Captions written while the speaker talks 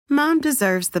Mom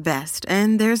deserves the best,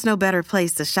 and there's no better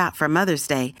place to shop for Mother's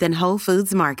Day than Whole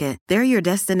Foods Market. They're your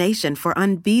destination for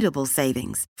unbeatable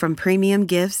savings, from premium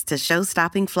gifts to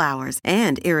show-stopping flowers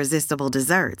and irresistible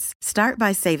desserts. Start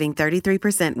by saving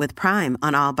 33% with Prime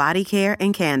on all body care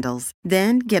and candles.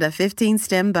 Then get a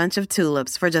 15-stem bunch of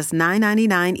tulips for just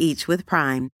 $9.99 each with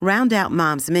Prime. Round out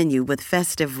Mom's menu with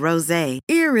festive rosé,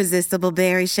 irresistible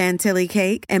berry chantilly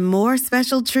cake, and more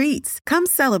special treats. Come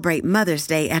celebrate Mother's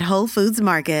Day at Whole Foods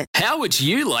Market. How would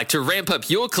you like to ramp up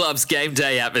your club's game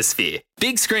day atmosphere?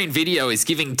 Big Screen Video is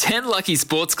giving 10 lucky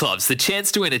sports clubs the chance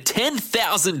to win a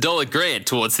 $10,000 grant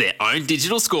towards their own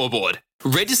digital scoreboard.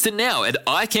 Register now at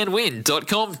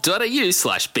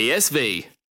iCanWin.com.au/BSV.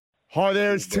 Hi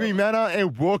there, it's Timmy Manor,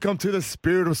 and welcome to the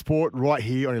Spirit of Sport right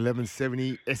here on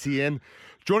 1170 SEN.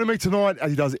 Joining me tonight,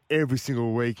 as he does every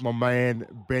single week, my man,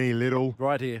 Benny Little.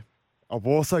 Right here. I've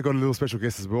also got a little special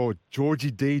guest as well,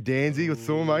 Georgie D. Danzy. What's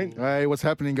up, mate? Hey, what's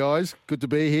happening, guys? Good to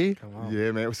be here.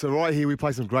 Yeah, man. So right here, we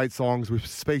play some great songs. We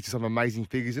speak to some amazing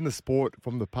figures in the sport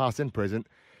from the past and present.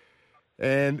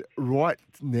 And right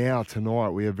now,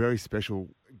 tonight, we have a very special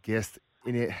guest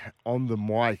in it on the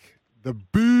mic, the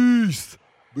Beast.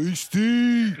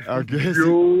 Beastie. Our guest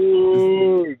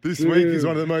this week is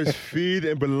one of the most feared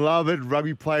and beloved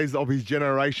rugby players of his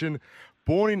generation.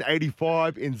 Born in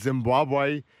 85 in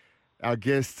Zimbabwe, our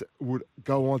guest would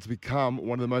go on to become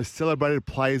one of the most celebrated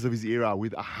players of his era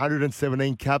with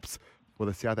 117 caps for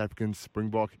the South African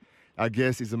Springbok. Our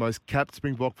guest is the most capped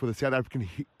Springbok for the South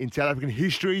African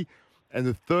history and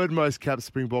the third most capped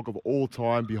Springbok of all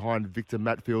time behind Victor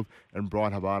Matfield and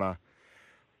Brian Habana.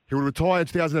 He will retire in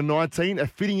 2019, a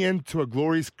fitting end to a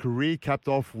glorious career capped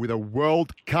off with a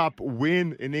World Cup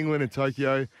win in England and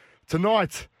Tokyo.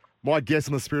 Tonight, my guest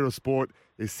on the Spirit of Sport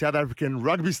is South African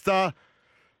rugby star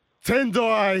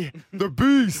Tendai, the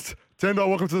Beast. Tendai,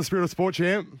 welcome to the Spirit of Sport,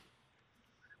 champ.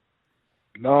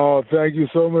 No, thank you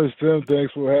so much, Tim.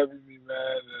 Thanks for having me,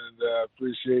 man, and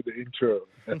appreciate the intro.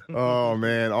 Oh,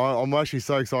 man, I'm actually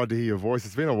so excited to hear your voice.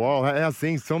 It's been a while. How's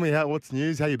things? Tell me what's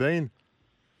news. How you been?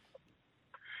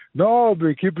 No, I've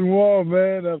been keeping warm,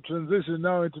 man. I've transitioned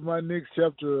now into my next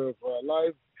chapter of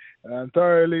life. I'm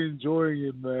thoroughly enjoying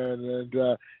it, man. And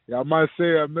I must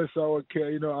say, I miss our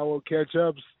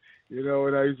catch-ups.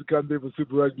 When I used to come there for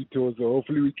Super Rugby tours, so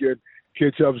hopefully we can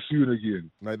catch up soon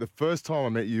again. Mate, the first time I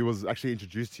met you was actually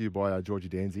introduced to you by Georgie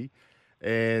Danzy,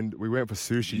 and we went for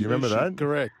sushi. You remember that?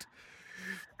 Correct.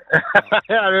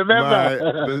 I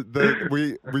remember. Mate,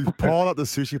 we piled up the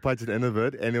sushi plates at the end of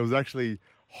it, and it was actually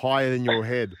higher than your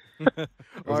head.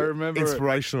 I remember.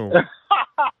 Inspirational.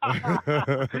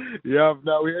 Yeah,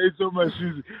 no, we ate so much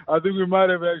sushi. I think we might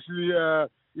have actually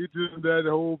eaten that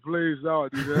whole place out.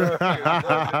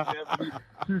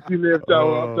 Sushi left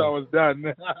after I was done.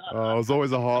 It was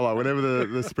always a highlight. Whenever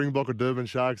the Springbok or Durban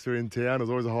Sharks are in town, it was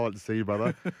always a highlight to see you,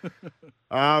 brother.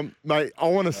 Mate, I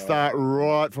want to start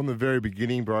right from the very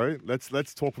beginning, bro.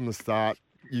 Let's talk from the start.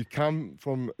 You come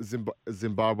from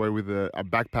Zimbabwe with a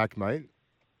backpack, mate.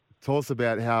 Tell us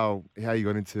about how you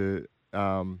got into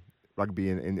rugby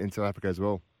in South Africa as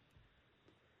well.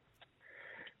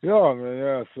 Yeah, man.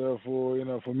 Yeah. So for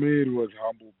me, it was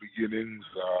humble beginnings.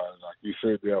 Like you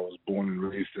said, I was born and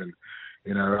raised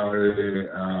in Harare,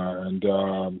 and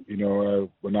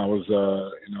when I was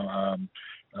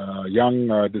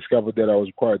young, I discovered that I was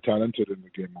quite talented in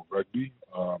the game of rugby,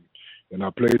 and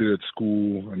I played it at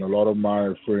school. And a lot of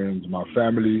my friends, my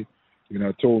family,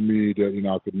 told me that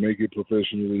I could make it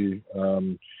professionally.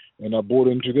 And I bought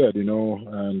into that,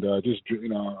 and I just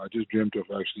dreamt of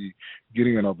actually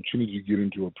getting an opportunity to get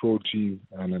into a pro team.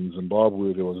 And in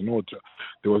Zimbabwe, there was no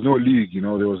league,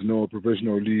 there was no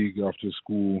professional league after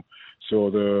school. So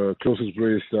the closest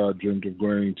place I dreamt of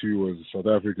going to was South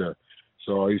Africa.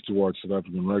 So I used to watch South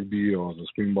African rugby. I was a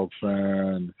Springbok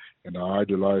fan, and I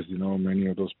idolized, many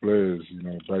of those players,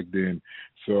 back then.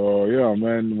 So yeah,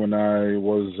 man, when I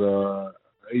was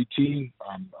 18,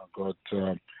 I got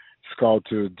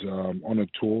scouted on a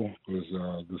tour because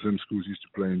the same schools used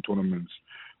to play in tournaments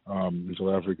in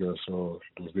South Africa. So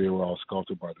it was there where I was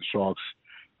scouted by the Sharks,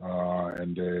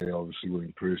 and they obviously were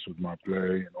impressed with my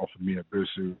play and offered me a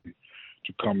bursary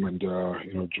to come and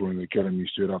join the academy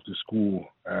straight after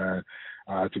school. And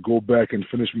I had to go back and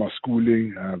finish my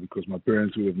schooling because my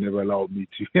parents would have never allowed me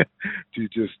to to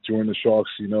just join the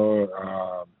Sharks.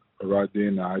 Right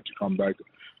then I had to come back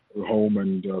home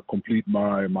and complete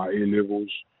my A levels.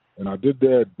 And I did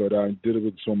that, but I did it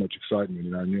with so much excitement.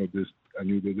 And I knew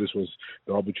that this was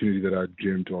the opportunity that I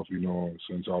dreamt of,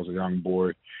 since I was a young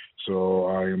boy. So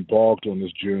I embarked on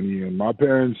this journey. And my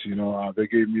parents, they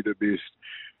gave me the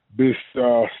best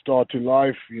start to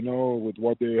life, with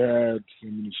what they had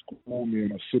in school, me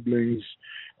and my siblings.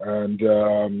 And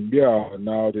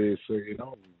now they say,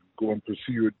 go and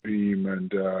pursue your dream.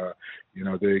 And,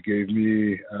 they gave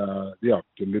me, the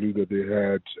little that they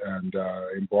had and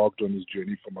embarked on this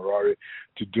journey from Harare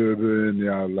to Durban.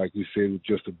 Yeah, like you said, with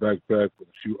just a backpack, with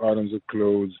a few items of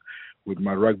clothes, with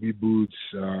my rugby boots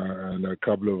and a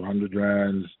couple of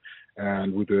R100,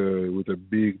 and with a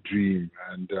big dream.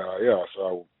 And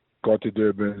so I got to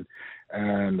Durban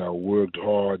and I worked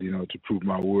hard, to prove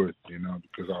my worth,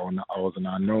 because I was an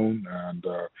unknown, and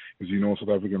as you know, South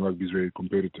African rugby is very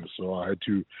competitive. So I had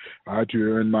to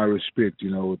earn my respect,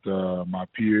 with my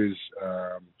peers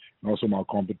and also my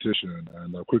competition,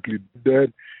 and I quickly did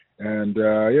that. And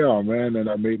and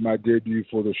I made my debut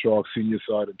for the Sharks senior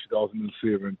side in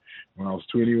 2007 when I was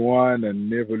 21, and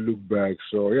never looked back.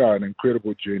 So an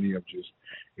incredible journey of just,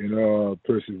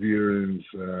 perseverance,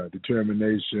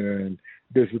 determination,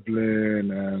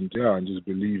 discipline, and just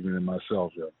believing in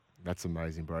myself. Yeah. That's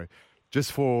amazing, bro.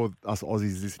 Just for us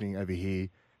Aussies listening over here,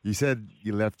 you said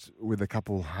you left with a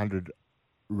couple R100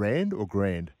 or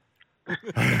grand? No,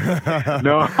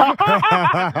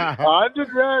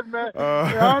 R100, man.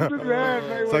 R100,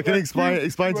 man. So can you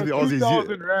explain to the Aussies?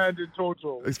 2,000 rand in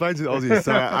total. Explain to the Aussies.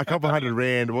 So a couple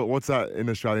R100, what's that in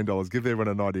Australian dollars? Give everyone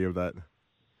an idea of that.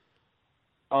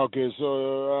 Okay,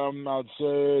 so I'd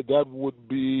say that would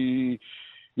be,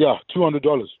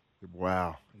 $200.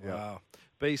 Wow. Yeah. Wow.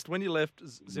 Beast, when you left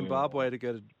Zimbabwe to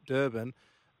go to Durban,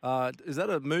 is that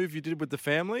a move you did with the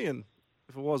family? And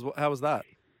if it was, how was that?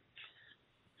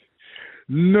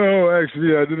 No,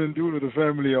 actually, I didn't do it with the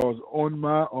family. I was on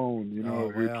my own, Oh,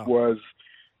 wow. It was,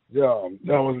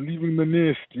 I was leaving the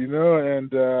nest,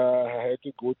 and I had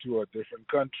to go to a different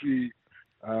country,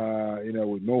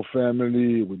 with no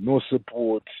family, with no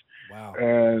support. Wow.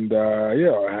 And, I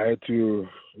had to,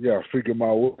 figure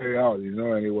my way out,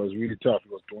 and it was really tough.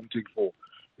 It was daunting for,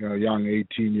 a young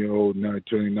 18-year-old, now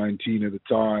turning 19 at the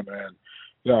time. And,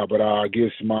 but I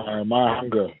guess my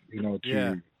hunger,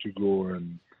 to go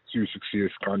and to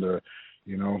success kind of,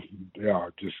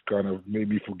 just kind of made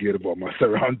me forget about my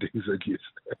surroundings, I guess.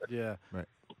 Yeah. Mate,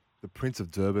 the Prince of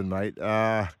Durban, mate.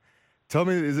 Tell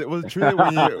me, was it true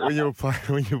that when you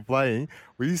were playing,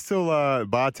 were you still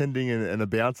bartending and a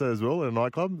bouncer as well in a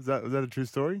nightclub? Was that a true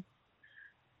story?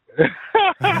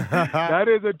 That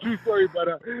is a true story, but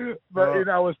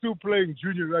I was still playing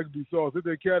junior rugby. So I was at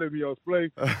the academy. I was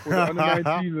playing for the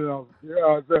under-19,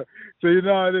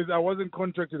 and I wasn't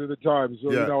contracted at the time. So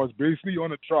I was basically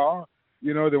on a trial.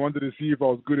 They wanted to see if I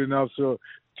was good enough. So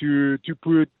to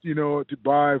put, to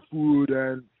buy food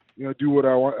and do what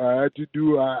I had to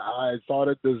do. I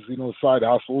started this, side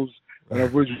hustles. And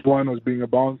of which one was being a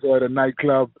bouncer at a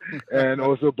nightclub and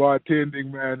also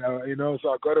bartending, man.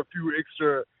 So I got a few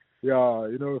extra. A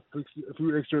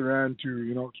few extra rand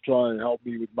to try and help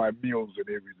me with my meals and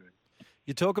everything.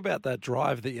 You talk about that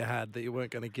drive that you had, that you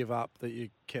weren't going to give up, that you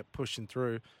kept pushing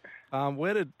through.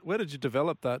 Where did you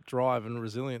develop that drive and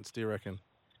resilience, do you reckon?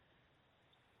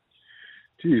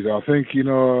 Geez, I think, it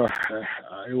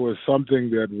was something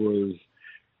that was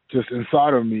just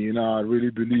inside of me. I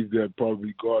really believe that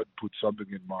probably God put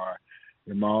something in my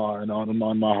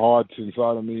heart,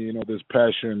 inside of me, this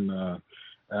passion,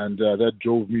 and that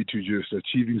drove me to just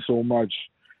achieving so much.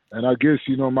 And I guess,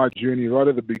 my journey, right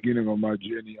at the beginning of my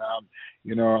journey,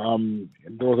 there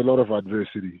was a lot of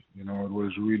adversity. It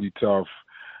was really tough.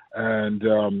 And,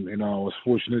 I was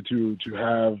fortunate to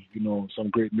have, some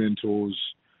great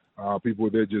mentors, people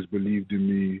that just believed in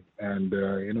me. And,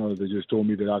 they just told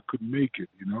me that I could make it,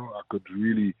 I could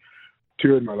really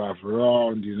turn my life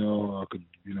around, I could,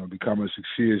 become a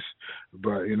success.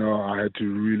 But, I had to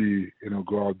really,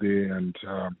 go out there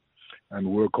and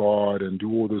work hard and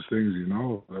do all those things,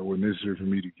 that were necessary for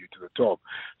me to get to the top.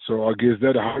 So I guess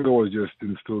that hunger was just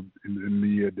instilled in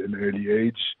me at an early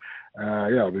age.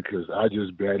 Because I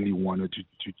just badly wanted to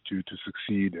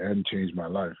succeed and change my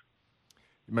life.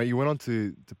 Mate, you went on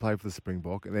to play for the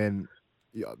Springbok, and then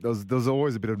there was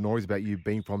always a bit of noise about you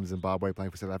being from Zimbabwe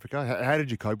playing for South Africa. How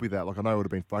did you cope with that? Like, I know it would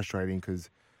have been frustrating because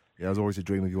it was always a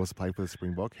dream of yours to play for the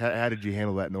Springbok. How did you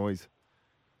handle that noise?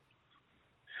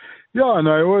 Yeah,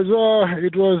 no, it was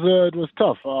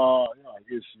tough. I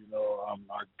guess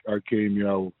I came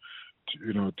to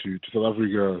South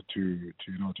Africa to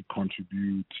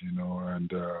contribute, and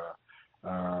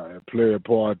play a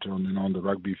part on the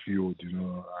rugby field,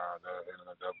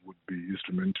 that would be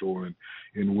instrumental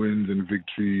in wins and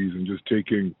victories and just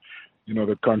taking,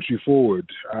 the country forward.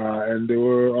 And there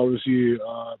were obviously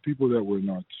people that were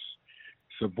not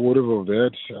supportive of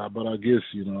that, but I guess,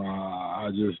 I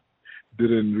just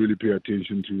didn't really pay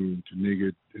attention to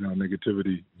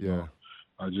negativity. You know.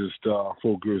 I just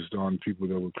focused on people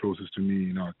that were closest to me.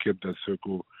 You know, I kept that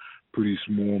circle pretty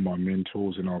small, my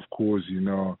mentors, and of course,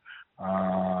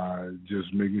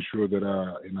 just making sure that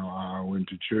I went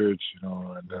to church,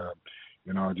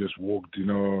 and I just walked,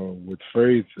 with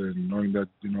faith and knowing that,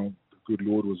 the good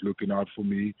Lord was looking out for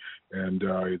me, and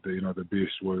the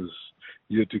best was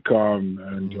yet to come,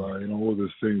 and all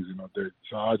those things, so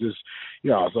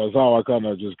that's how I kind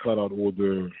of just cut out all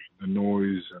the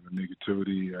noise and the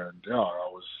negativity, and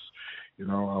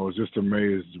I was just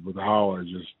amazed with how I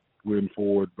just went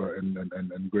forward, but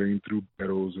and going through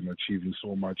battles and achieving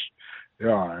so much,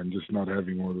 and just not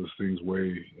having all those things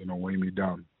weigh me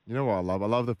down. You know what I love? I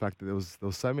love the fact that there was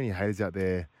so many haters out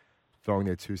there throwing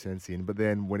their 2 cents in, but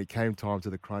then when it came time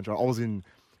to the crunch, I was in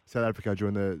South Africa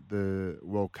during the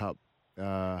World Cup.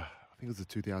 I think it was the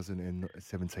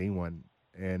 2017 one,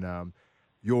 and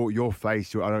your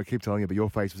face, I don't keep telling you, but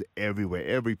your face was everywhere.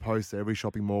 Every poster, every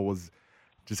shopping mall was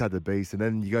just had the beast, and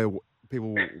then you go.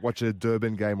 People watch a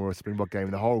Durban game or a Springbok game,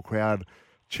 and the whole crowd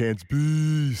chants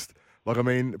 "Beast." Like, I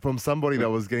mean, from somebody that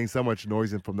was getting so much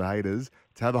noise from the haters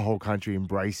to have the whole country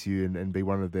embrace you and be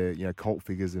one of their cult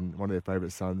figures and one of their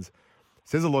favourite sons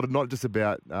says a lot of not just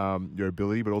about your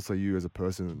ability, but also you as a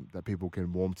person, that people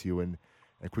can warm to you and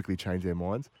quickly change their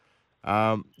minds.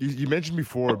 You mentioned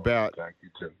before about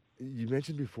you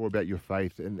mentioned before about your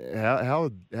faith, and how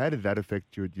did that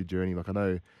affect your journey? Like, I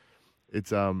know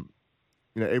it's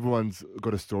everyone's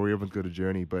got a story, everyone's got a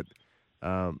journey, but,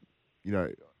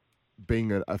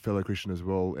 being a fellow Christian as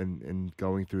well and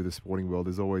going through the sporting world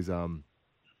is always,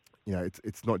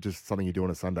 it's not just something you do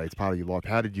on a Sunday, it's part of your life.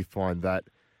 How did you find that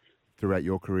throughout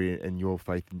your career and your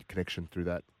faith and connection through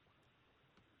that?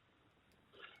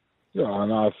 Yeah,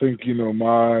 and I think,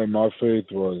 my faith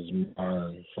was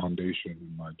my foundation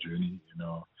in my journey,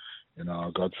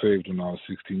 I got saved when I was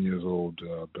 16 years old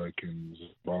back in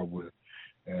Zimbabwe.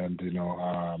 And,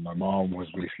 my mom was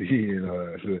basically,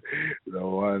 the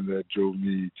one that drove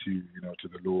me to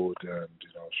the Lord. And,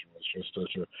 she was just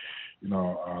such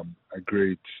a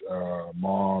great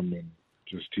mom, and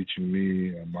just teaching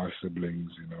me and my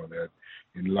siblings, that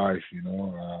in life, you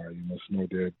must know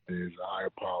that there's a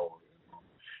higher power.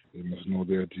 You must know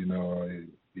that,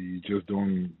 you just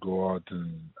don't go out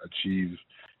and achieve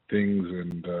things,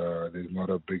 and there's not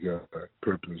a bigger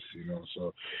purpose,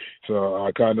 So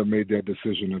I kind of made that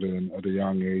decision at a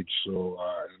young age. So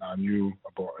and I knew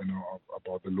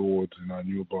about the Lord, and I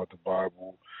knew about the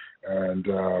Bible. And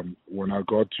when I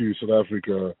got to South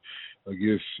Africa, I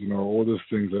guess all those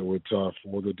things that were tough,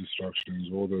 all the distractions,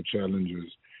 all the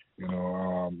challenges,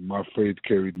 my faith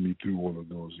carried me through all of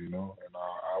those, and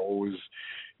I always.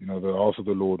 Also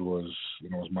the Lord was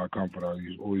my comfort. I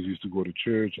always used to go to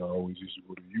church. I always used to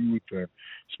go to youth and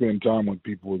spend time with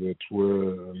people that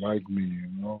were like me,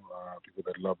 people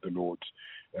that loved the Lord.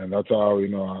 And that's how,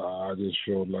 I just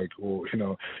felt like,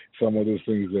 some of those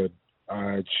things that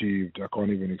I achieved, I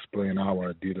can't even explain how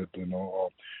I did it,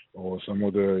 or some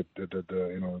of the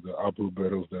uphill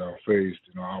battles that I faced,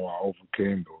 how I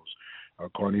overcame those. I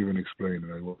can't even explain it.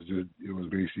 It was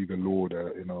basically the Lord,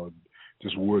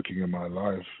 just working in my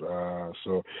life.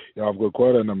 I've got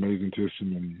quite an amazing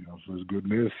testimony of His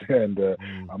goodness, and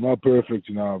I'm not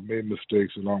perfect. I've made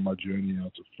mistakes along my journey.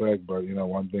 It's a fact, but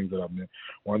one thing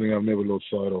I've never lost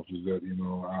sight of is that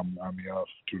I'm here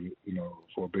to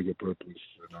for a bigger purpose,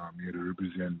 and I'm here to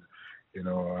represent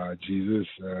Jesus,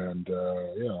 and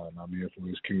I'm here for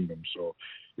His kingdom. So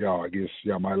I guess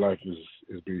my life is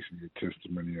basically a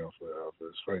testimony of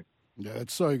His faith. Yeah,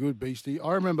 it's so good, Beastie.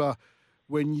 I remember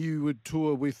when you would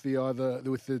tour with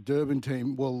the Durban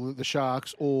team, well, the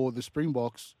Sharks or the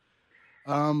Springboks,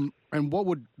 and what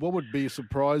would be a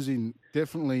surprising,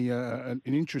 definitely an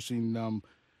interesting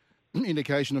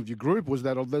indication of your group was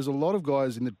that there's a lot of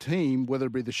guys in the team, whether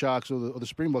it be the Sharks or the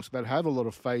Springboks, that have a lot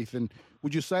of faith. And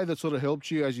would you say that sort of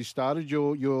helped you as you started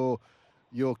your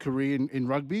career in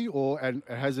rugby, and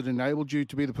has it enabled you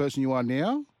to be the person you are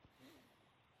now?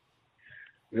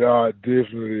 Yeah,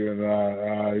 definitely, and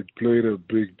I played a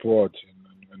big part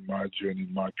in my journey,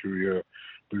 in my career,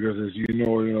 because as you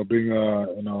know, being a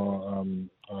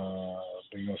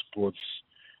sports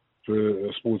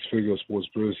figure, sports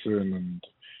person, and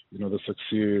the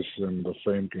success and the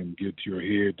fame can get to your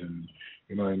head, and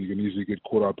and you can easily get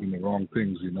caught up in the wrong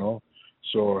things,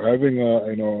 So having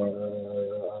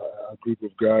a a group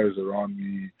of guys around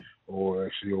me, or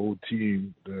actually a whole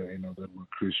team that that were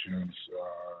Christians,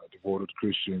 devoted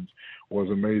Christians, was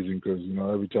amazing. Because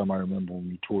every time I remember when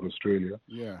we toured Australia,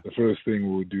 Yeah. the first thing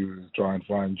we would do is try and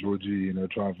find Georgie,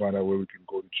 try and find out where we can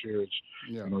go to church,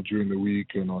 Yeah. during the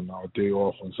week and on our day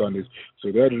off on Sundays.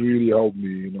 So that really helped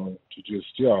me, to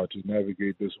just to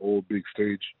navigate this whole big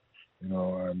stage,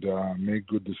 and make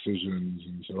good decisions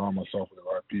and surround myself with the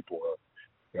right people.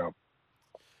 Yeah.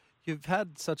 You've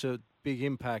had such a big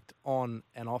impact on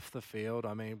and off the field.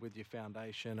 I mean, with your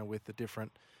foundation and with the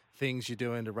different things you're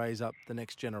doing to raise up the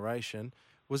next generation.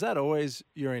 Was that always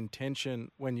your intention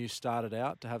when you started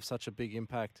out, to have such a big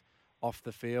impact off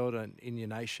the field and in your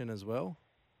nation as well?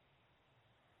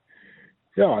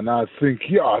 Yeah, and I think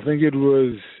it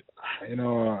was,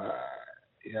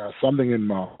 something in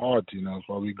my heart,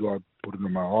 probably God put it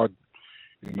in my heart,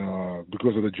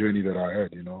 because of the journey that I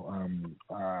had,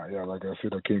 like I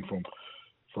said, I came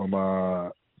from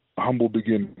humble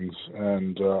beginnings,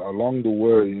 and along the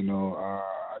way,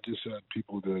 I just had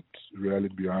people that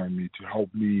rallied behind me to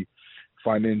help me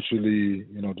financially,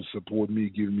 to support me,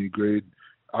 give me great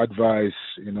advice,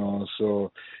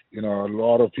 so, a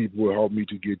lot of people helped me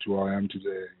to get to where I am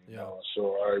today,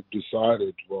 so I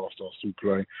decided whilst I was still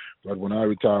playing, but when I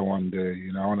retire one day,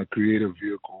 I want to create a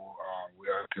vehicle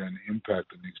where I can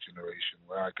impact the next generation,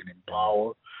 where I can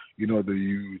empower, the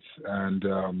youth, and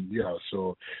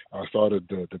so I started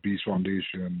the Beast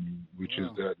Foundation, which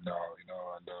is that now,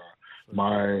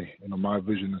 and my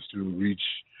vision is to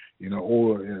reach,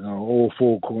 all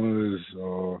four corners,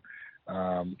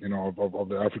 of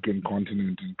the African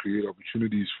continent, and create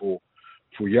opportunities for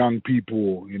young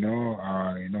people, and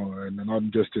not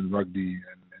just in rugby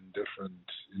and different,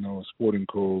 sporting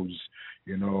codes,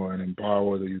 and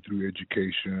empower the youth through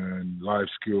education, life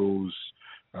skills.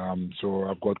 So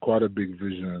I've got quite a big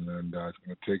vision, and it's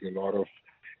going to take a lot of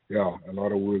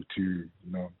work to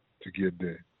get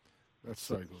there. That's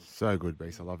so good. So good,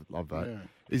 Beast. I love that. Yeah.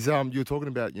 Is you were talking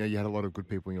about you had a lot of good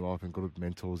people in your life and good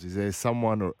mentors. Is there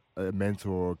someone, or a mentor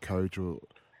or a coach or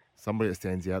somebody that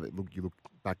stands out that you look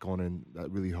back on and that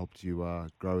really helped you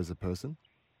grow as a person?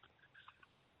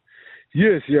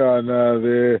 Yes, and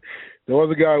there was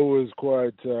a guy who was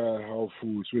quite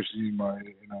helpful, especially in my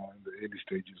in the early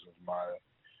stages of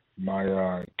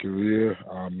my career.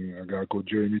 A guy called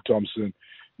Jeremy Thompson.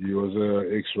 He was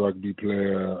an ex-rugby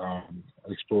player,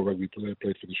 ex-pro rugby player,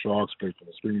 played for the Sharks, played for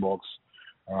the Springboks,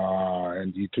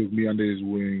 and he took me under his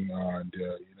wing, and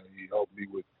he helped me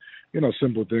with,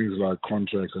 simple things like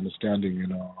contracts, understanding,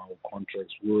 how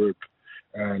contracts work,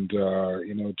 and to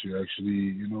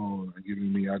actually,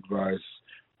 giving me advice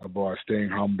about staying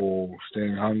humble,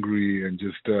 staying hungry, and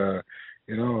just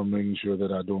making sure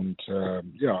that I don't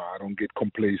get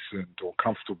complacent or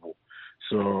comfortable.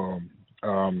 So.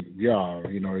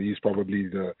 He's probably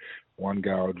the one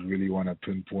guy I would really want to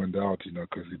pinpoint out,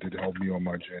 because he did help me on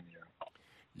my journey.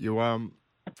 You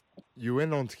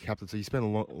went on to captain, so you spent a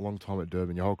long time at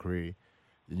Durban, your whole career,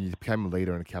 and you became a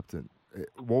leader and a captain.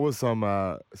 What were some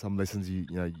lessons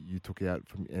you took out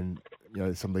from, and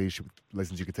some leadership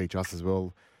lessons you could teach us as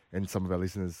well, and some of our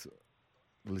listeners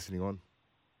listening on?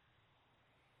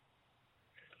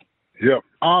 Yeah,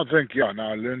 I think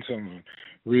I learned some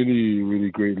really, really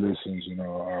great lessons,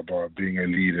 about being a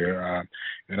leader.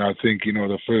 And I think,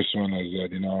 the first one is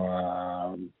that,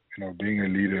 being a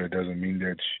leader doesn't mean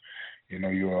that,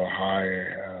 you are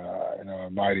high,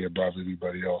 mighty above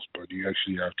everybody else, but you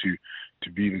actually have to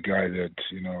be the guy that,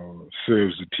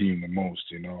 serves the team the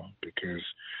most, because,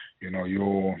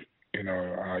 your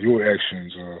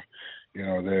actions are,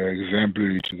 they're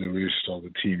exemplary to the rest of the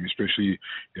team, especially,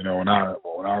 when I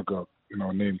got,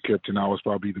 named captain, I was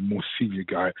probably the most senior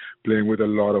guy, playing with a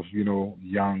lot of, young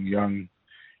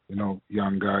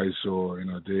guys. So,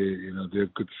 they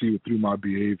could see through my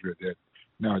behavior that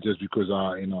now just because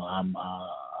I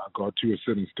got to a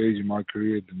certain stage in my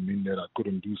career didn't mean that I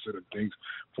couldn't do certain things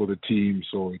for the team.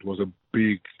 So it was a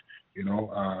big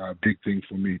thing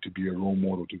for me to be a role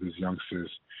model to these youngsters.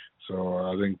 So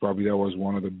I think probably that was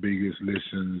one of the biggest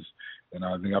lessons, and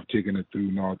I think I've taken it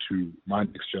through now to my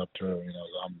next chapter.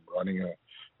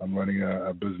 I'm running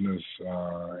a business,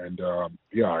 so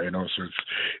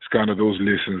it's kind of those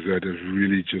lessons that have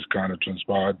really just kind of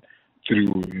transpired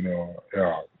through,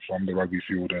 from the rugby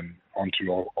field and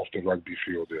onto off the rugby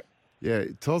field. Yeah,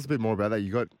 tell us a bit more about that.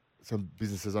 You got some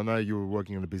businesses. I know you were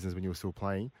working on a business when you were still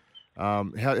playing.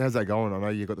 How's that going? I know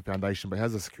you got the foundation, but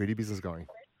how's the security business going?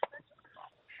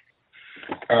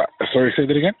 Sorry, say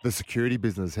that again? The security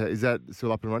business, is that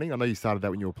still up and running? I know you started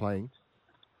that when you were playing.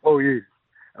 Oh, yeah.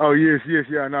 Oh, yes.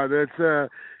 Yeah, no, that's something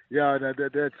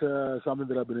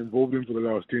that I've been involved in for the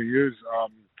last 10 years.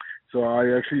 So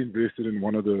I actually invested in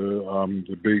one of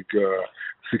the big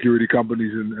security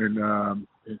companies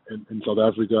in South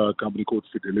Africa, a company called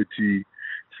Fidelity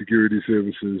Security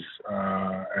Services,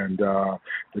 and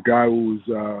the guy who's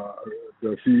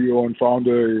the CEO and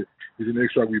founder is an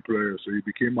ex-rugby player, so he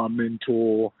became my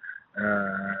mentor.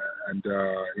 And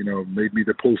made me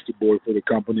the poster boy for the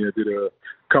company. I did a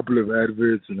couple of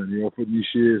adverts, and then he offered me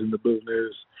shares in the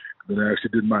business. Then I actually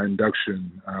did my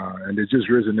induction, and it just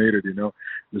resonated.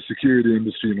 The security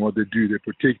industry and what they do. They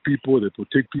protect people. They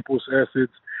protect people's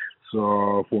assets.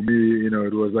 So for me,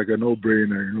 it was like a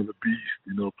no-brainer. The beast,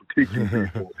 protecting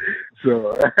people.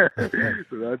 So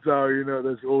that's how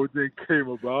this whole thing came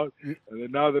about. And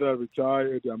then now that I've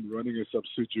retired, I'm running a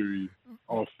subsidiary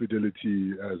of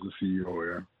Fidelity as the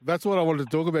CEO. Yeah. That's what I wanted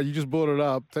to talk about. You just brought it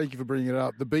up. Thank you for bringing it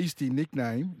up. The Beastie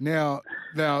nickname. Now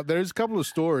there's a couple of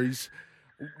stories.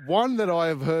 One that I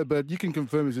have heard, but you can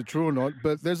confirm is it true or not.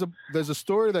 But there's a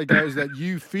story that goes that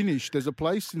you finished. There's a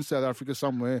place in South Africa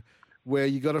somewhere where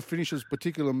you got to finish this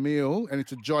particular meal, and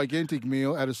it's a gigantic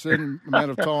meal at a certain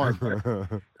amount of time,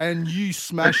 and you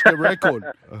smashed the record.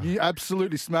 You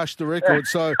absolutely smashed the record.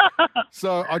 So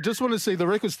I just want to see the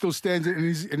record still stands, and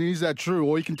is that true,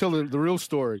 or you can tell the real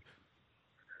story.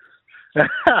 So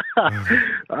that's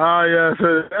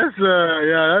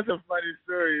a funny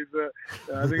story.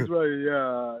 I think it's probably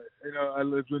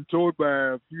I've been told by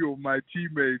a few of my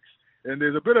teammates. And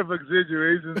there's a bit of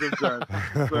exaggeration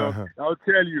sometimes. So I'll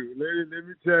tell you. Let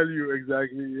me tell you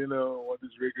exactly, what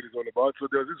this record is all about. So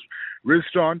there was this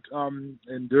restaurant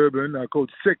in Durban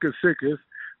called Sekus.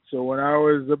 So when I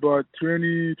was about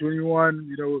 20,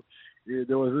 21,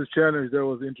 there was this challenge that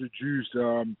was introduced.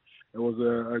 It was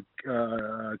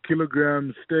a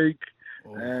kilogram steak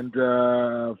and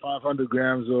 500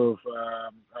 grams of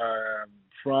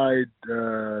fried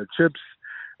chips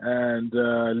and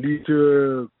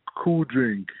liter cool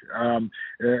drink, and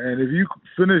if you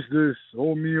finish this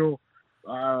whole meal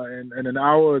in an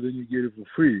hour, then you get it for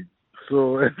free.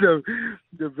 So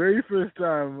the very first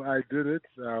time I did it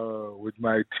with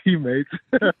my teammates,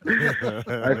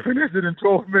 I finished it in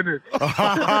 12 minutes.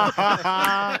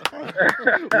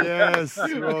 Yes,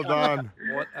 well done.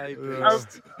 What a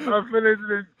beast. I finished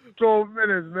it in 12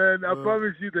 minutes, man. I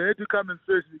promise you, they had to come and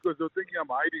search me because they were thinking I'm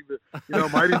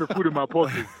hiding the food in my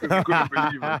pocket because they couldn't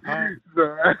believe it.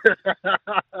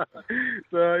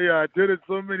 So yeah, I did it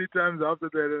so many times after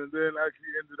that, and then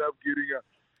actually ended up getting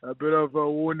a bit of a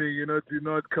warning, do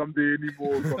not come there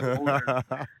anymore.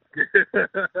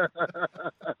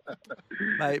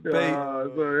 Mate, so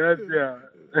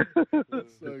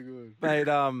That's so good. Mate,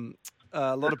 a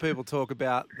lot of people talk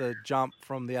about the jump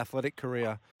from the athletic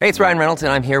career. Hey, it's Ryan Reynolds,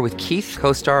 and I'm here with Keith,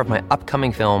 co-star of my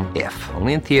upcoming film, If,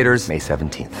 only in theaters May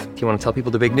 17th. Do you want to tell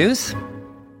people the big news?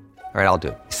 All right, I'll do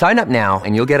it. Sign up now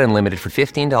and you'll get unlimited for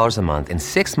 $15 a month and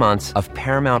 6 months of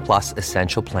Paramount Plus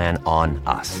Essential Plan on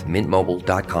us.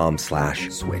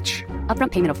 MintMobile.com/switch.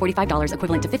 Upfront payment of $45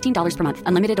 equivalent to $15 per month.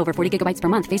 Unlimited over 40 gigabytes per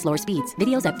month. Face lower speeds.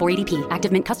 Videos at 480p.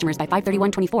 Active Mint customers by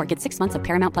 531.24 get 6 months of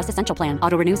Paramount Plus Essential Plan.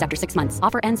 Auto renews after 6 months.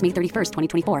 Offer ends May 31st,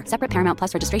 2024. Separate Paramount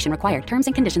Plus registration required. Terms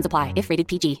and conditions apply if rated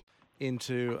PG.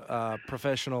 Into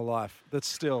professional life. That's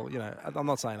still, I'm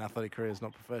not saying athletic career is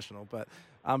not professional, but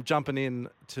jumping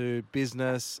into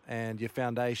business and your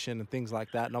foundation and things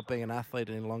like that, not being an athlete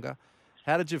any longer.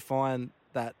 How did you find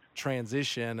that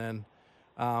transition, and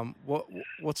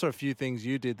what sort of few things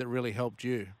you did that really helped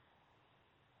you?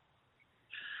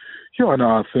 Yeah, no,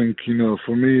 I think,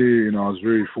 for me, I was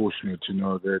very fortunate,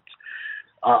 that,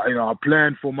 I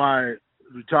planned for my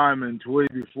retirement way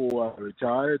before I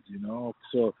retired,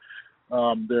 so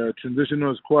the transition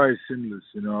was quite seamless,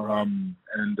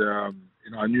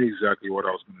 I knew exactly what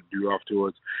I was going to do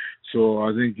afterwards. So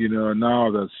I think,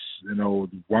 now that's,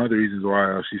 one of the reasons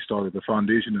why I actually started the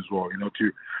foundation as well,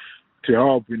 to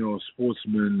help,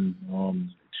 sportsmen,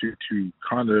 to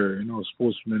kind of,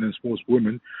 sportsmen and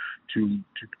sportswomen to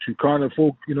kind of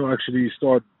actually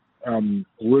start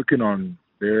working on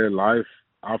their life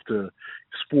after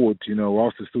sport,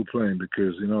 whilst they're still playing,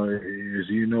 because, as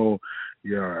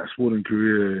sporting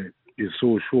career is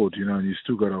so short, and you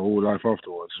still got a whole life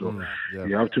afterwards. So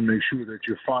you have to make sure that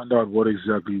you find out what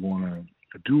exactly you want to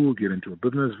do, get into a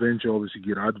business venture, obviously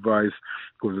get advice,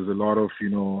 because there's a lot of,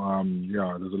 there's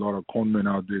a lot of con men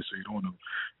out there, so you don't want to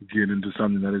get into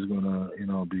something that is going to,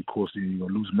 be costly, you're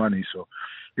going to lose money. So,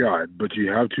 but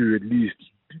you have to at least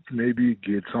maybe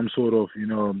get some sort of,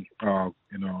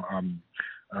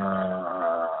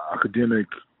 academic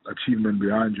achievement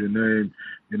behind your name,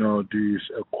 do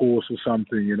a course or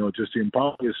something, just to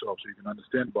empower yourself so you can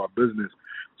understand about business.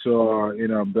 So,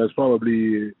 that's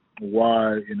probably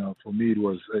why, for me it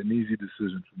was an easy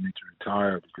decision for me to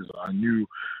retire, because I knew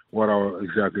what I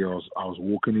was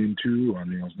walking into. I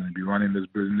knew I was going to be running this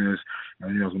business.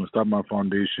 I knew I was going to start my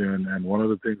foundation. And one of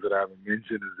the things that I haven't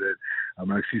mentioned is that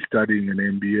I'm actually studying an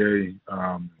MBA.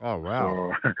 Oh,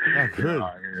 wow. So, Oh, good.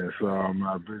 so I'm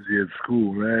busy at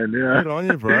school, man. Yeah. Good on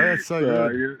you, bro. That's so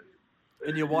good.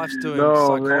 And your wife's doing No,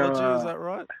 psychology, man, is that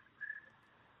right?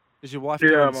 Is your wife Yeah,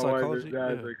 doing my psychology?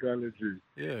 wife is psychology.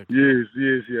 Yeah. Cool.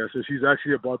 Yes. So she's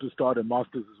actually about to start a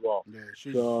master's as well.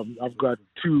 Yeah, So I've got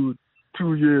 2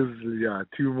 years,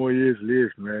 2 more years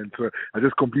left, man. So I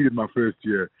just completed my first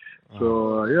year.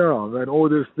 So man, all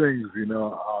those things,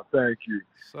 thank you.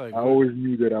 So good. I always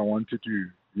knew that I wanted to,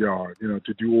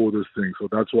 to do all those things. So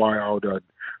that's why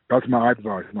that's my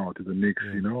advice now to the next,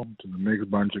 to the next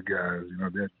bunch of guys,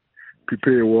 that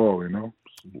prepare well, it's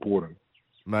important.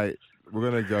 Mate, we're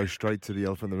going to go straight to the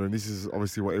elephant in the room. This is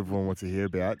obviously what everyone wants to hear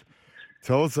about.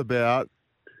 Tell us about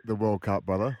the World Cup,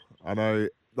 brother. I know,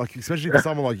 especially for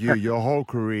someone like you, your whole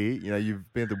career,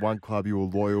 you've been at the one club, you were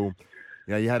loyal.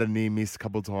 You had a near miss a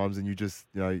couple of times and you just,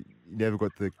 you never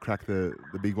got to crack the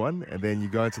big one. And then you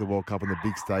go into the World Cup on the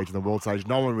big stage, on the world stage.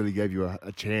 No one really gave you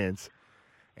a chance.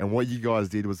 And what you guys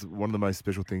did was one of the most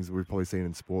special things that we've probably seen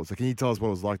in sports. So can you tell us what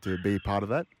it was like to be part of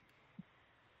that?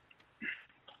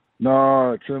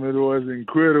 No, Tim, it was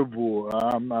incredible.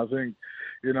 I think,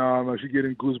 I'm actually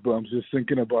getting goosebumps just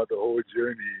thinking about the whole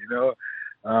journey,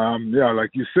 like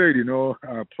you said,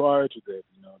 prior to that,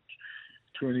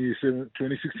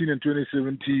 2016 and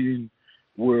 2017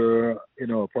 were,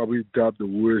 probably dubbed the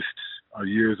worst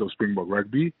years of Springbok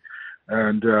rugby.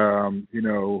 And,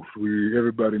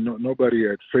 nobody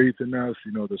had faith in us.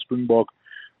 The Springbok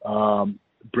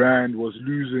brand was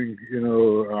losing,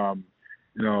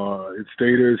 its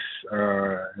status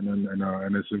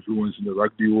and its influence in the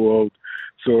rugby world.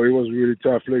 So it was a really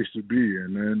tough place to be.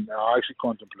 And then I actually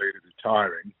contemplated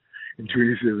retiring in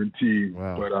 2017.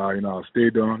 Wow. But I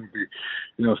stayed on,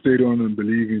 and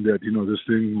believing that this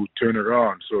thing would turn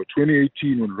around. So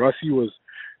 2018, when Rassie was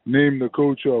named the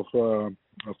coach of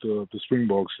the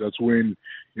Springboks, that's when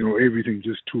everything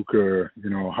just took a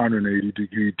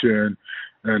 180-degree turn,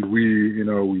 and we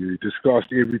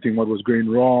discussed everything what was going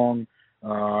wrong. There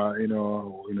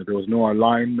was no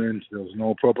alignment, there was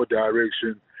no proper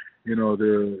direction. And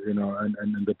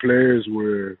the players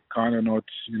were kind of not,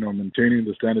 maintaining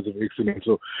the standards of excellence.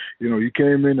 So, you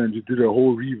came in and you did a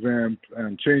whole revamp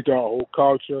and changed our whole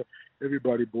culture.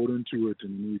 Everybody bought into it,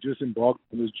 and we just embarked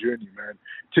on this journey, man,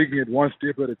 taking it one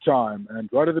step at a time. And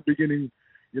right at the beginning,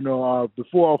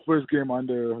 before our first game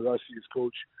under Rassie's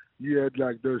coach, he had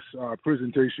this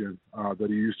presentation that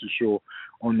he used to show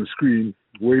on the screen,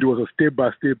 where it was a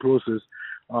step-by-step process.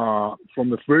 From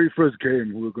the very first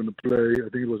game we were going to play, I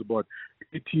think it was about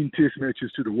 18 test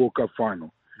matches to the World Cup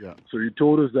final. Yeah. So he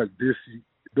told us that this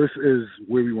is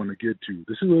where we want to get to.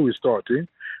 This is where we're starting,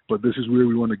 but this is where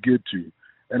we want to get to.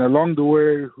 And along the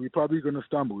way, we're probably going to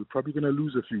stumble. We're probably going to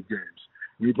lose a few games.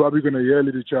 We're probably going to yell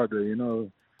at each other,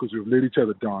 because we've let each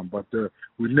other down. But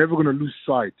we're never going to lose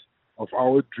sight of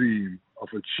our dream of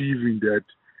achieving that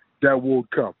World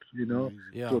Cup,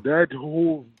 Yeah. So that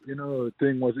whole,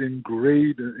 thing was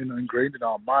ingrained in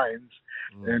our minds.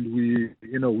 And we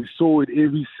saw it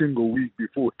every single week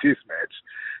before test match.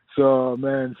 So,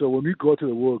 man, when we got to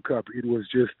the World Cup, it was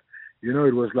just, it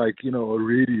was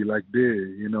already there,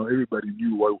 everybody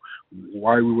knew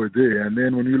why we were there. And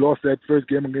then when we lost that first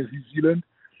game against New Zealand,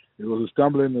 it was a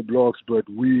stumble in the blocks, but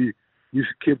we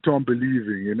kept on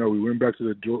believing, we went back to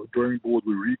the drawing board,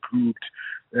 we regrouped,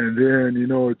 and then,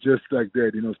 just like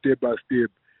that, step by step,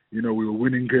 we were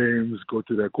winning games, go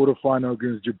to that quarterfinal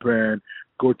against Japan,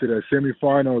 go to that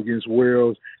semi-final against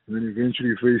Wales, and then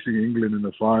eventually facing England in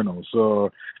the final.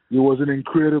 So it was an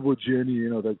incredible journey,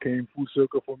 that came full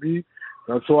circle for me.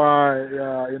 That's why,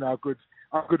 I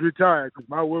could retire, because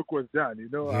my work was done,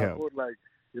 Yeah. I felt like,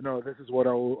 this is what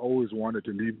I always wanted,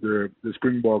 to leave the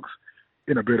Springboks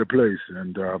in a better place.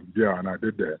 And, and I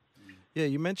did that. Yeah,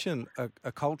 you mentioned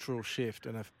a cultural shift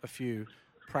and a few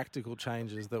practical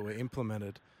changes that were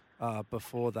implemented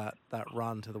before that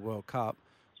run to the World Cup.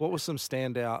 What were some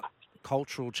standout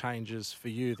cultural changes for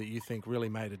you that you think really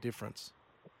made a difference?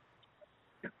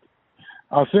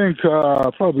 I think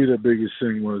probably the biggest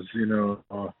thing was,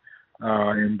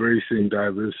 embracing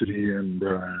diversity and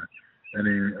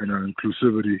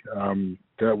inclusivity.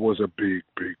 That was a big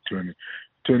turning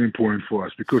turning point for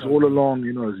us, because all along,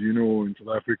 as you know, in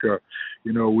South Africa,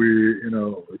 there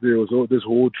was this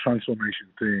whole transformation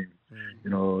thing,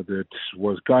 that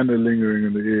was kind of lingering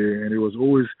in the air, and it was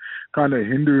always kind of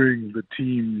hindering the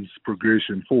team's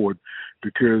progression forward,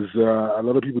 because a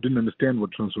lot of people didn't understand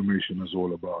what transformation is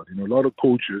all about. A lot of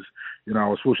coaches, I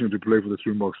was fortunate to play for the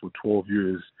Springboks for 12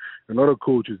 years. A lot of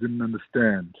coaches didn't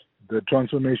understand that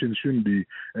transformation shouldn't be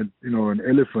an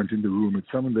elephant in the room.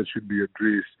 It's something that should be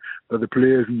addressed, that the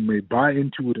players may buy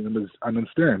into it and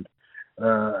understand.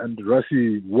 And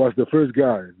Rassie was the first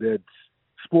guy that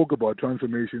spoke about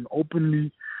transformation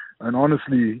openly and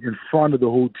honestly in front of the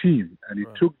whole team. And he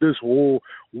took this whole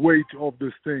weight of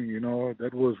this thing,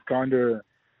 that was kind of,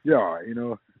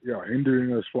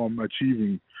 hindering us from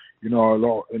achieving, a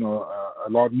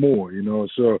lot more,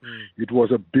 So it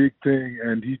was a big thing,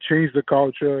 and he changed the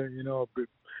culture,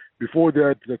 Before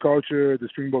that, the culture, the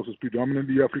Springboks was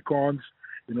predominantly Afrikaans.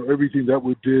 Everything that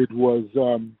we did was,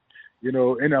 in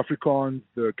Afrikaans,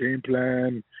 the game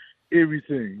plan,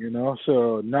 everything,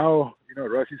 So now,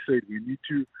 Rassie said we need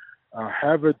to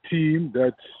have a team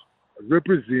that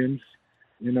represents,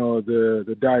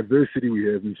 the diversity we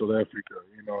have in South Africa,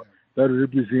 that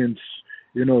represents,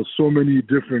 so many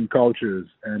different cultures,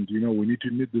 and, we need to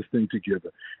knit this thing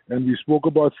together. And we spoke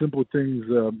about simple things,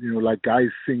 like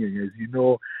guys singing, as you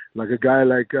know, like a guy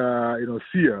like,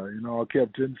 Sia, our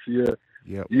captain, Sia,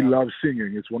 he loves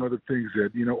singing. It's one of the things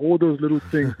that, all those little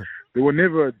things, they were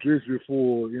never addressed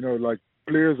before, like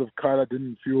players of color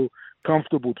didn't feel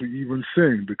comfortable to even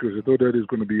sing because they thought that it's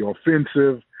going to be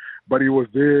offensive, but it was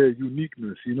their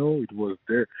uniqueness, it was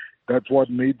their, that's what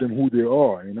made them who they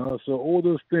are, So all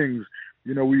those things,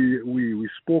 we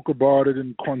spoke about it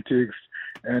in context,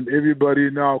 and everybody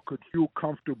now could feel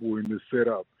comfortable in the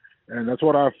setup. And that's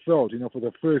what I felt, for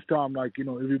the first time, like,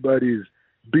 everybody's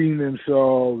being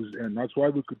themselves, and that's why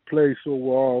we could play so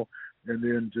well, and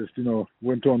then just,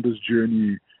 went on this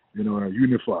journey,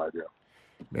 unified,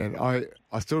 Man, I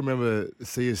still remember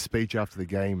Sia's speech after the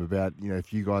game about,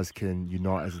 if you guys can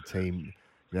unite as a team,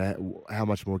 how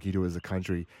much more can you do as a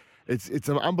country? It's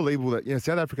unbelievable that,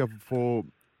 South Africa, for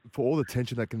all the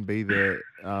tension that can be there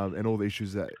and all the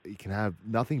issues that you can have,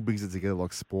 nothing brings it together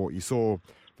like sport. You saw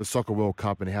the Soccer World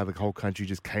Cup and how the whole country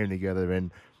just came together,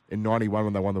 and in 91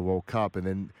 when they won the World Cup, and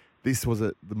then this was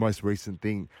the most recent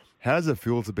thing. How does it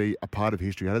feel to be a part of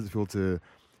history? How does it feel to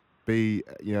be,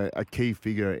 a key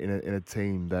figure in a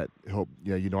team that helped,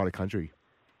 unite a country?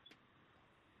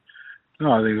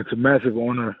 No, I think it's a massive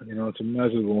honor. It's a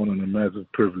massive honor and a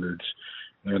massive privilege.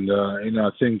 And I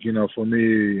think, for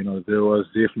me, there was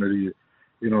definitely,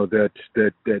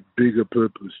 that bigger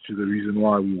purpose to the reason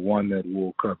why we won that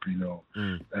World Cup,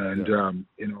 And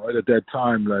at that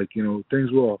time, like,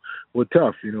 things were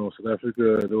tough. South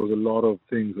Africa, there was a lot of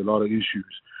things, a lot of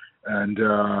issues, and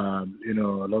a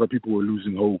lot of people were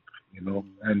losing hope.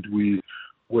 And we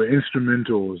were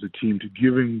instrumental as a team to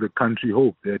giving the country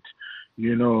hope that,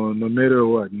 no matter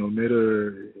what, no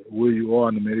matter where you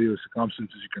are, no matter your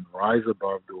circumstances, you can rise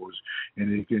above those, and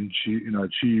you can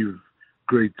achieve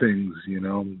great things.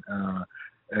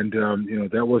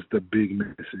 That was the big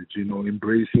message.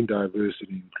 Embracing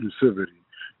diversity, inclusivity.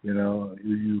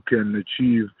 You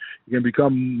can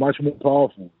become much more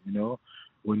powerful.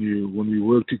 When we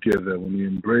work together, when we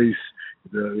embrace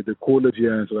the quality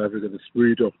here in South Africa, the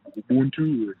spirit of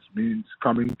Ubuntu, it means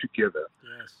coming together.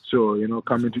 Yes. So,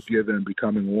 coming together and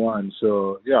becoming one.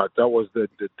 So, that was the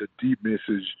deep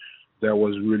message that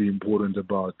was really important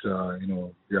about,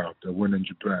 the win in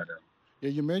Japan. Yeah,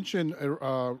 you mentioned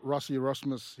Rassie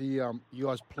Erasmus. You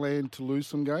guys planned to lose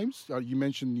some games. You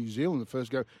mentioned New Zealand the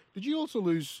first game. Did you also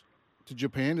lose to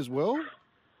Japan as well?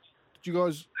 Did you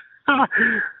guys?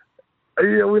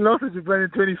 Yeah, we lost to Japan in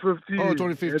 2015. Oh,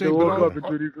 2015. The World Cup in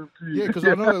 2015. Yeah, because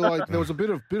I know there was a bit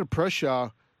of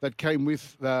pressure that came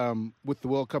with the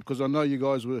World Cup, because I know you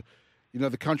guys were,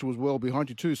 the country was well behind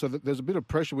you too. So there's a bit of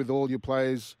pressure with all your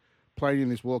players playing in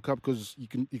this World Cup, because you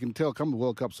can tell come the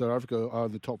World Cup, South Africa are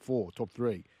the top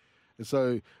three. And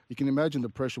so you can imagine the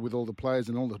pressure with all the players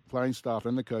and all the playing staff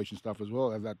and the coaching staff as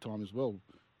well at that time as well,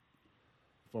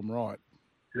 if I'm right.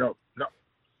 Yep.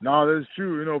 No, that's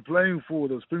true. Playing for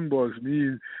the Springboks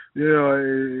means,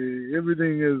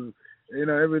 everything is,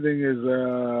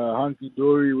 hunky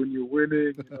dory when you're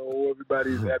winning.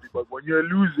 Everybody's happy. But when you're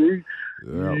losing,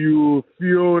 you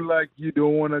feel like you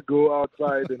don't want to go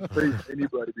outside and face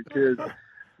anybody, because,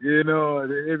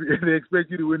 they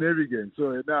expect you to win every game. So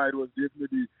it was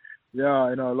definitely,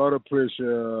 a lot of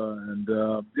pressure. And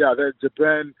that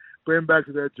Japan, going back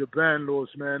to that Japan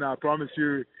loss, man, I promise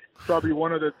you, probably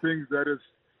one of the things that is,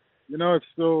 it's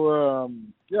still,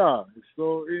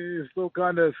 it still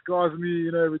kind of scars me,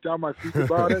 every time I speak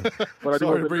about it. But I do Sorry to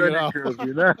want bring it up.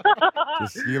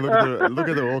 Just you look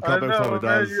at the World Cup I every time know, it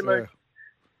man, does.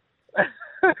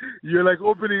 you're like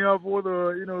opening up all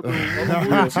the,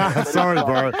 the Sorry,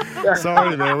 bro.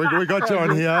 Sorry, man. We got you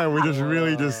on here, and we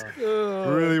really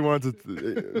wanted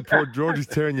to. Poor George is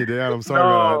tearing you down. I'm sorry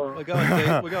about We're going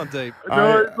deep. We're going deep.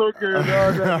 No, it's okay. No,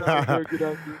 it's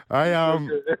okay. Hey,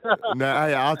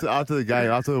 after the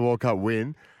game, after the World Cup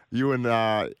win, you and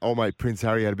old mate Prince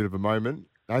Harry had a bit of a moment.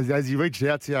 Has he reached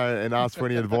out to you and asked for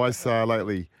any advice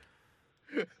lately?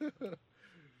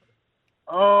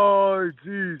 Oh,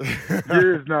 jeez.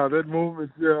 Yes, now that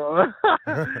moment, yeah.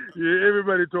 Yeah,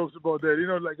 everybody talks about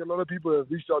that. Like a lot of people have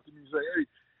reached out to me and say, hey,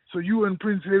 so you and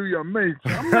Prince Harry are mates.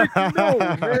 I'm like, no,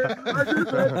 man.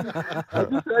 I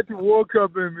just had to walk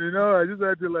up and, I just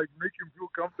had to, make him feel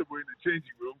comfortable in the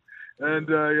changing room. And,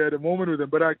 the moment with him.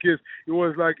 But I guess it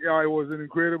was it was an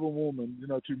incredible moment,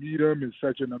 to meet him. He's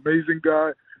such an amazing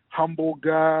guy, humble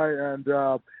guy. And,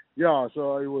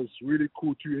 so it was really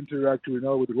cool to interact with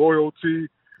royalty.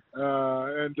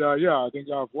 I think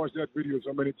I've watched that video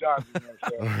so many times.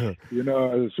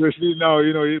 Especially now,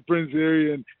 Prince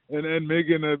Harry and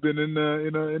Meghan have been in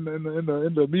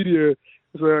the media.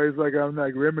 So it's like I'm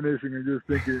reminiscing and just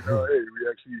thinking, hey, we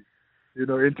actually,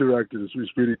 interacted.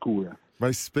 It's pretty cool. Yeah.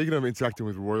 Mate, speaking of interacting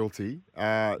with royalty,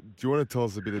 do you want to tell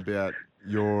us a bit about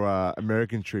your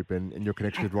American trip and your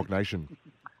connection with Rock Nation?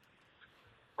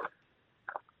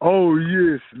 Oh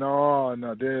yes, no,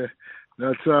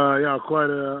 that's quite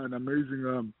an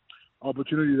amazing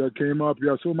opportunity that came up.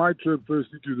 Yeah, so my trip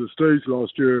firstly to the States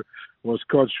last year was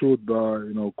cut short by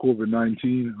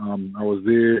COVID-19. I was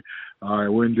there. I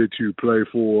went there to play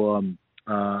for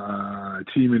a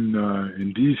team in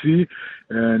DC,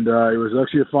 and it was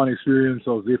actually a fun experience.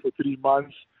 I was there for 3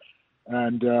 months.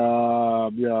 And,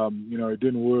 it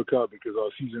didn't work out because our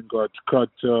season got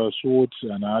cut short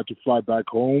and I had to fly back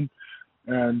home.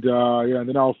 And, and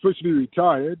then I officially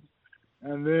retired.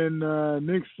 And then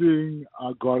next thing,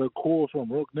 I got a call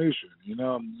from Rock Nation.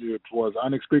 It was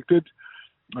unexpected.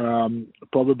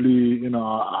 Probably,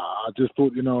 I just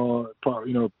thought,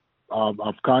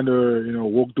 I've kind of,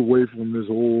 walked away from this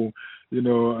whole,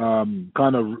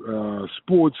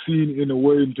 sports scene in a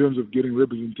way in terms of getting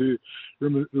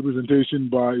representation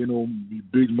by,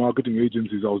 big marketing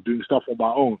agencies. I was doing stuff on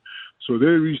my own. So they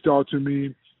reached out to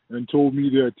me and told me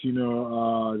that,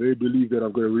 they believe that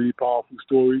I've got a really powerful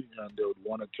story and they would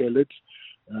want to tell it.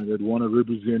 And they'd want to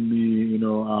represent me, in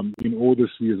all the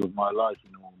spheres of my life,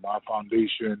 my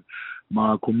foundation,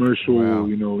 my commercial,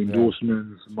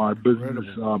 endorsements, my business,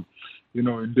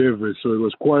 endeavors. So it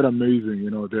was quite amazing,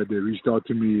 that they reached out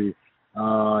to me,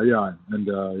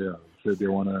 said they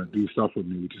want to do stuff with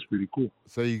me, which is pretty cool.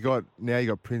 So you got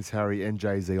Prince Harry and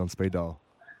Jay-Z on speed dial.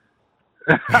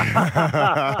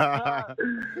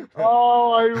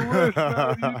 Oh, I wish,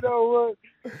 man. You know what?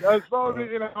 That's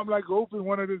probably, I'm hoping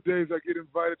one of these days I get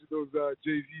invited to those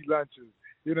Jay-Z lunches.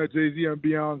 Jay-Z and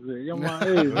Beyonce.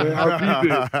 Hey, man, I'll be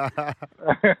there.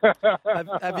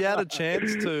 Have you had a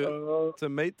chance to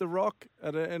meet The Rock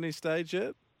at any stage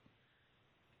yet?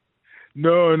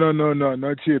 No,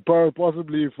 not yet.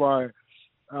 Possibly if I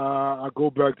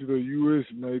go back to the U.S.,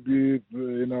 maybe,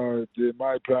 they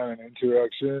might plan an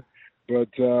interaction. But,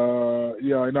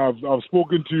 I've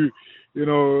spoken to,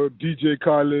 DJ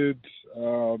Khaled,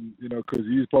 because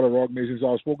he's part of Rock Nation.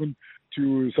 So I've spoken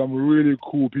to some really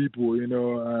cool people,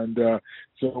 and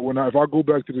so if I go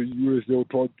back to the U.S., they'll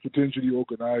potentially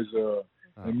organize a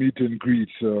meet and greet.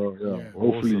 So,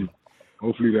 hopefully. Awesome.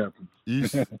 Hopefully that happens.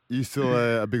 You still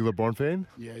a big LeBron fan?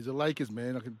 Yeah, he's a Lakers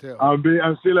man. I can tell. I'm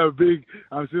still a huge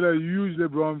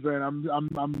LeBron fan.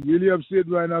 I'm really upset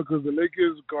right now because the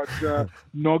Lakers got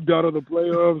knocked out of the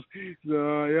playoffs.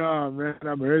 So man,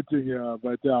 I'm hurting. Yeah,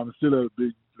 but I'm still a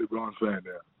big LeBron fan.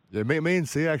 Yeah, me and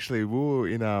C actually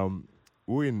we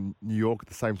were in New York at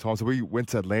the same time, so we went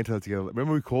to Atlanta together.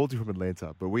 Remember we called you from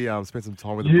Atlanta, but we spent some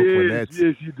time with the Brooklyn Nets.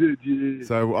 Yes, you did. Yeah.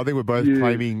 So I think we're both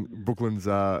claiming Brooklyn's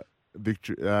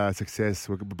victory, success.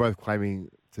 We're both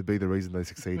claiming to be the reason they're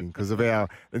succeeding because of our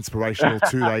inspirational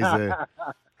 2 days there.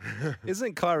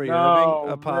 Isn't Kyrie Irving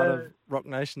a part of Rock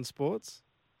Nation Sports?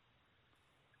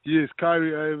 Yes,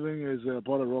 Kyrie Irving is a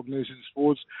part of Rock Nation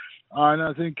Sports, and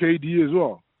I think KD as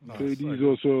well. Nice. KD is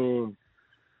also,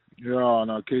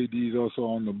 KD is also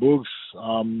on the books.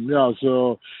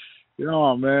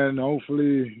 Man,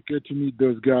 hopefully get to meet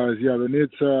those guys. Yeah, the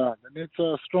Nets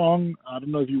are strong. I don't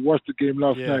know if you watched the game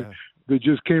last night, they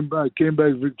just came back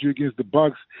victory against the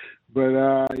Bucks. But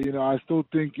I still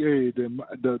think, hey,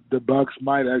 the Bucks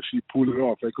might actually pull it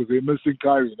off because they're missing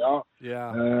Kyrie now.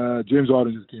 Yeah. James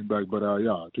Harden just came back, but it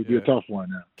would be a tough one.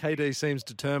 Yeah. KD seems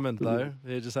determined though.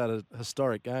 He just had a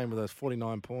historic game with those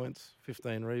 49 points,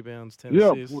 15 rebounds, 10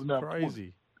 assists.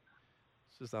 Crazy.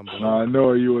 It's just unbelievable. I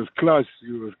know he was clutch.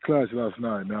 He was clutch last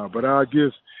night. Now, but I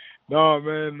guess. No,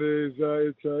 man,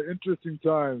 it's interesting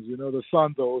times. The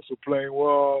Suns are also playing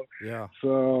well. Yeah.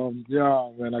 So,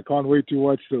 man, I can't wait to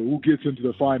watch who gets into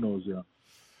the finals, yeah.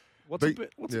 What's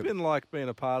it been like being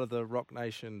a part of the Rock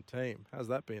Nation team? How's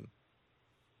that been?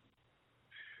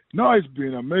 No, it's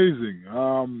been amazing.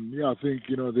 I think,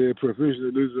 their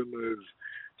professionalism is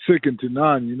second to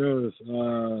none,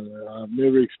 I've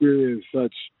never experienced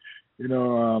such,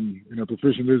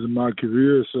 professionalism in my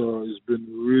career, so it's been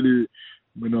really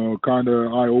kind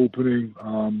of eye-opening.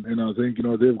 And I think,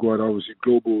 they've got obviously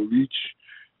global reach.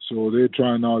 So they're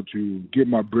trying now to get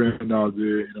my brand out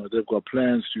there. They've got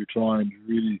plans to try and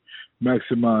really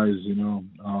maximize,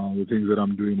 the things that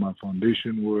I'm doing, my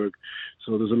foundation work.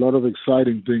 So there's a lot of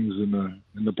exciting things in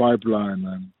the pipeline,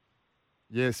 man.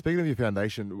 Yeah, speaking of your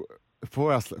foundation,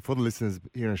 for the listeners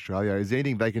here in Australia, is there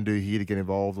anything they can do here to get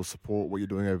involved or support what you're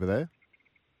doing over there?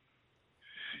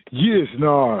 Yes,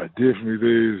 no, definitely.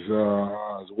 There's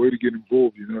a way to get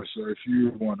involved, So if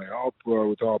you want to help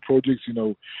with our projects,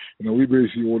 we're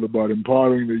basically all about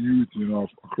empowering the youth,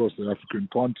 across the African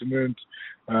continent.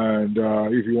 And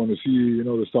if you want to see,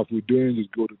 the stuff we're doing,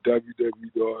 just go to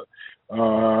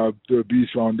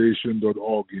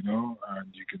www.thebeastfoundation.org,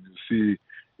 and you can see,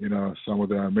 some of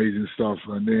the amazing stuff.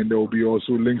 And then there will be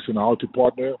also links on how to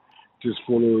partner. Just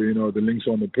follow, the links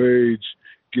on the page.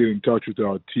 Get in touch with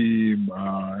our team,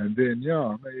 and then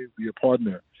maybe be a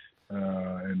partner,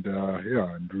 and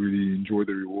really enjoy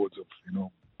the rewards of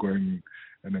going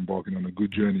and embarking on a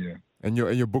good journey. Yeah. And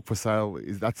your book for sale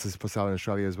that's for sale in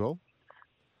Australia as well?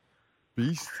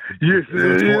 Beast. Yes,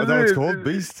 is that what it's called?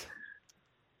 Beast.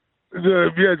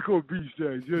 It's called Beast.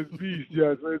 Yeah, it's just Beast.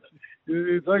 Yeah, so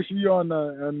it's actually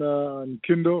on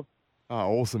Kindle. Ah,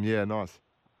 awesome. Yeah, nice.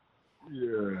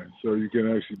 Yeah, so you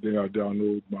can actually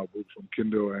download my book from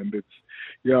Kindle, and it's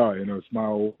it's my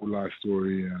whole life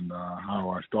story and how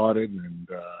I started and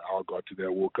how I got to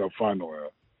that World Cup final.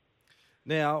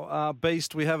 Now,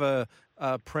 Beast, we have a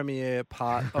premiere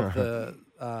part of the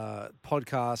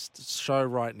podcast show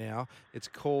right now. It's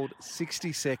called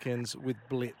 60 Seconds with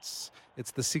Blitz.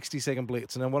 It's the 60-second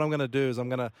blitz. And then what I'm going to do is I'm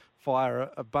going to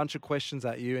fire a bunch of questions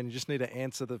at you, and you just need to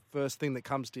answer the first thing that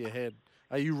comes to your head.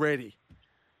 Are you ready?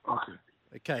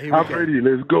 Okay, here we go. I'm ready.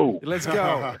 Let's go. Let's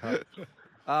go.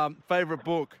 Favorite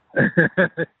book?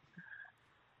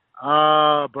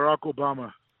 Barack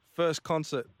Obama. First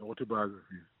concert?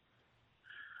 Autobiography.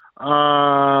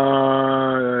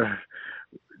 My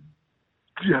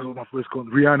first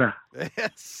concert. Rihanna.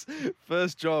 Yes.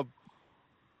 First job?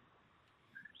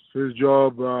 First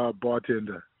job,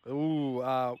 bartender. Ooh,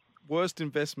 worst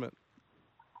investment?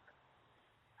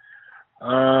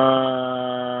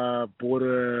 Bought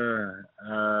a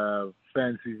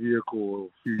fancy vehicle a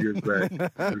few years back.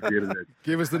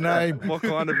 Give us the name. What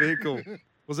kind of vehicle?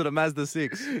 Was it a Mazda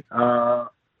 6?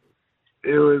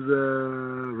 It was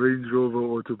a Range Rover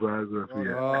Autobiography.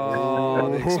 Oh,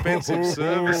 the expensive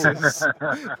services.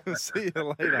 See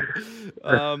you later.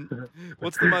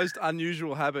 What's the most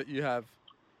unusual habit you have?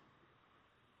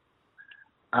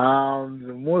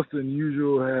 The most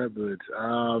unusual habit.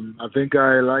 I think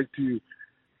I like to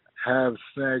have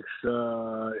snacks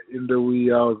in the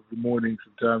wee hours of the morning,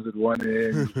 sometimes at 1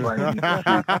 a.m.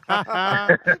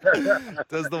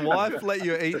 Does the wife let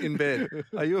you eat in bed?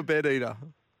 Are you a bed eater?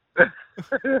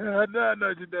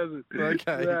 No, she doesn't.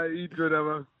 Okay. Yeah, I eat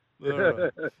whatever.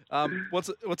 Right.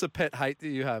 What's a pet hate that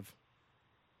you have?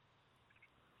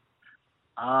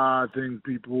 I think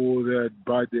people that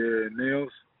bite their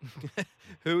nails.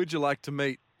 Who would you like to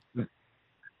meet?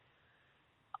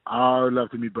 I would love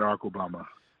to meet Barack Obama.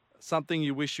 Something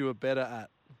you wish you were better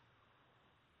at?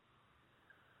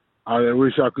 I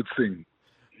wish I could sing.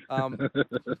 I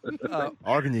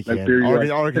reckon you can. I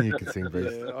reckon you can sing,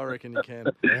 Beast. Yeah, I reckon you can.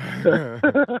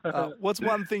 What's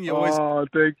one thing you always? Oh,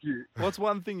 thank you. What's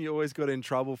one thing you always got in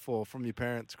trouble for from your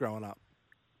parents growing up?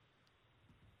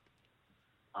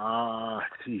 I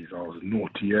was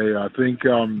naughty. I think.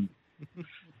 I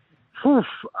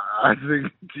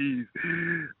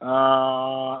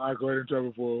got in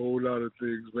trouble for a whole lot of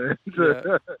things, man.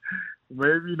 Yeah.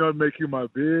 Maybe not making my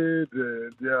bed,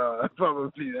 and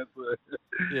probably that's what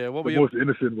the most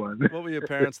innocent one. What were your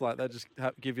parents like? They just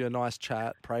give you a nice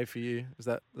chat, pray for you. Was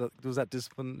that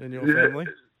discipline in your family?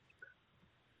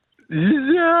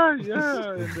 Yeah, and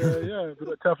a bit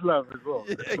of tough love as well.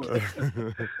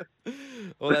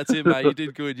 Well, that's it, mate. You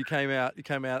did good. You came out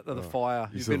of the fire.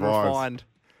 You've been refined.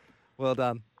 Well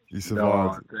done. You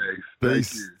survived. No,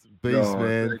 thanks. Beast,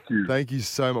 man. Thank you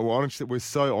so much. Well, honestly, we're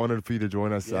so honoured for you to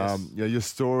join us. Yes. Your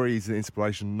story is an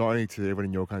inspiration not only to everyone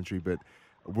in your country, but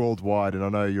worldwide. And I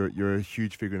know you're a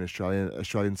huge figure in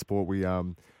Australian sport.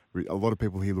 A lot of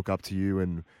people here look up to you,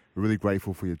 and we're really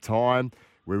grateful for your time.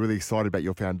 We're really excited about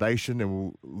your foundation, and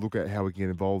we'll look at how we can get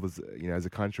involved as a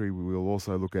country. We will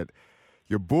also look at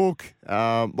your book.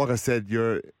 Like I said,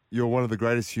 you're one of the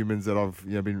greatest humans that I've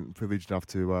been privileged enough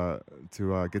to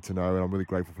get to know, and I'm really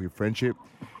grateful for your friendship.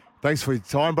 Thanks for your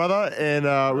time, brother, and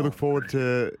we look forward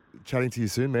to chatting to you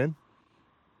soon, man.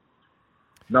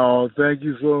 No, thank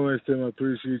you so much, Tim. I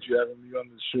appreciate you having me on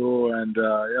the show, and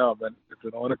man, it's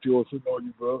an honor to also know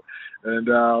you, bro. And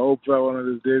I hope one of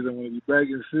these days I'm going to be back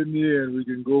in Sydney, and we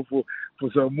can go for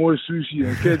some more sushi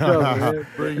and catch up, man.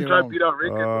 Try to beat out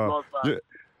Rick last time.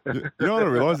 You know what I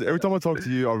realise? Every time I talk to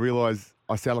you, I realise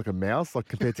I sound like a mouse, like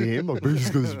compared to him. Like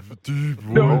Beast goes deep.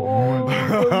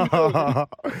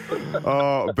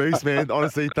 Beast, man.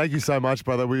 Honestly, thank you so much,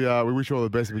 brother. We wish you all the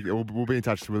best. We'll be in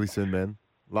touch really soon, man.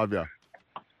 Love you.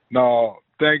 No,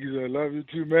 thank you, sir. Love you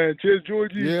too, man. Cheers,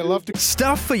 Georgie. Yeah, love to.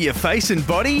 Stuff for your face and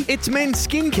body? It's men's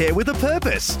skincare with a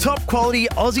purpose. Top quality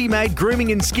Aussie-made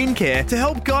grooming and skincare to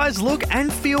help guys look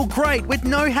and feel great with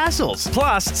no hassles.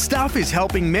 Plus, Stuff is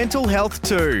helping mental health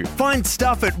too. Find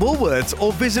Stuff at Woolworths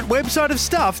or visit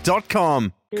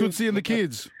websiteofstuff.com. Good seeing the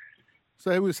kids.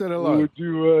 Say we said hello.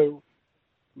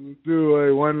 We'll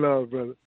do one love, brother.